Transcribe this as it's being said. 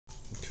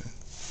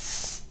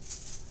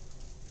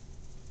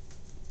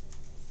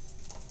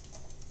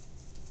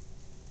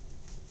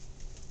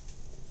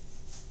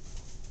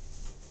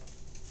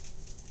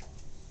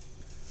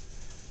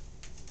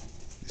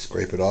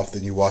Scrape it off,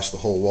 then you wash the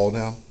whole wall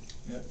down?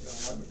 Yep, you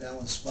gotta wipe it down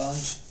with a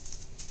sponge.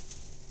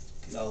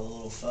 Get all the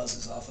little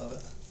fuzzes off of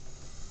it.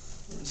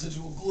 The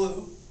residual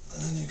glue,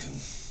 and then you can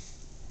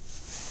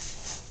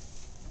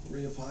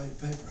reapply your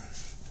paper.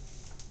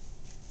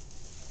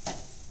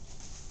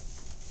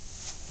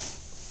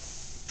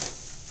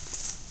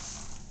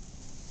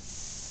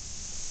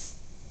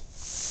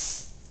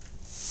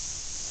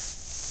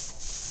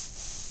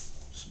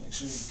 Just make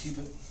sure you keep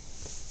it.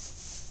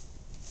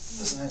 It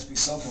doesn't have to be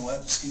soaking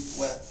wet, just keep it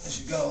wet as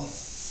you go.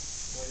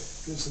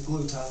 It gives the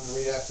glue time to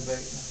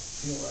reactivate and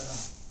peel right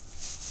off.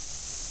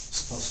 It's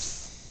supposed to.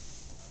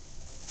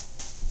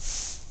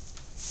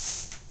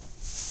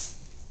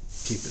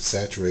 Keep it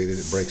saturated,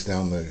 it breaks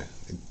down the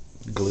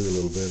glue a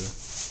little bit.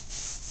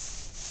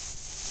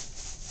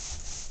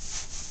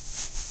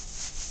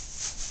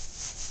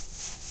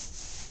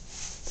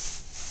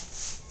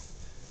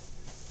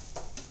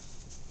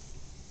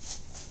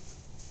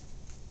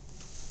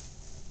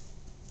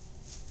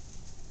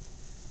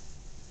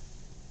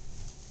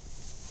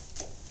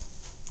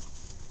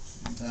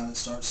 Anytime it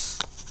starts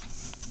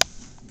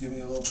giving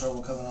you a little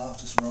trouble coming off,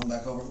 just run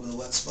back over it with a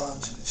wet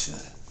sponge and it should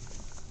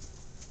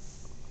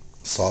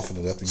Soften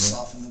it up again?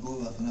 Soften the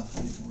glue up enough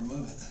where you can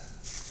remove it.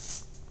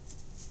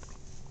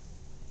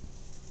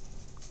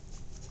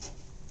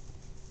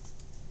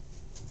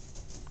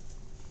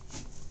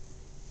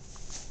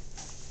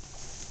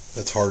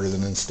 That's harder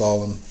than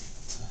installing?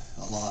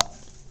 A lot.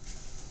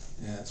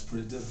 Yeah, it's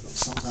pretty difficult.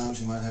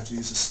 Sometimes you might have to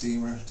use a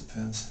steamer, it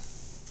depends.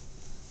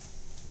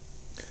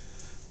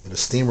 But a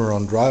steamer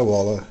on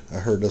drywall, I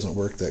heard, doesn't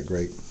work that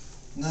great.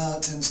 No,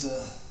 it tends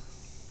to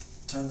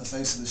turn the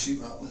face of the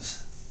sheetrock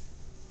loose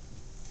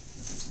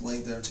if it's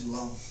laid there too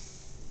long.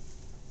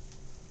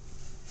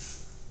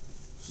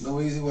 There's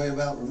no easy way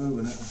about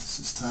removing it. It's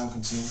just time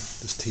consuming.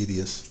 Just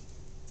tedious.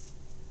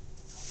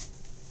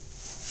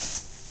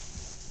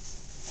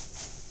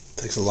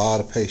 Takes a lot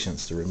of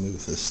patience to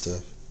remove this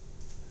stuff.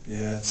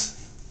 Yeah,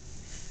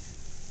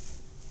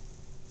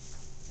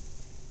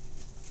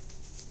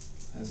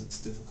 has its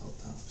difficult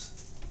times.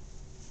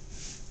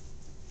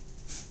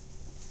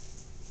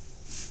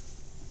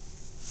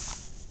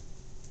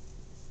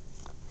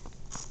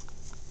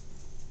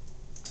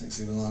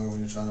 Takes even longer when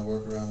you're trying to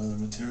work around other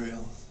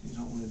material. You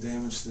don't want to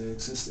damage the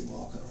existing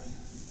wall covering.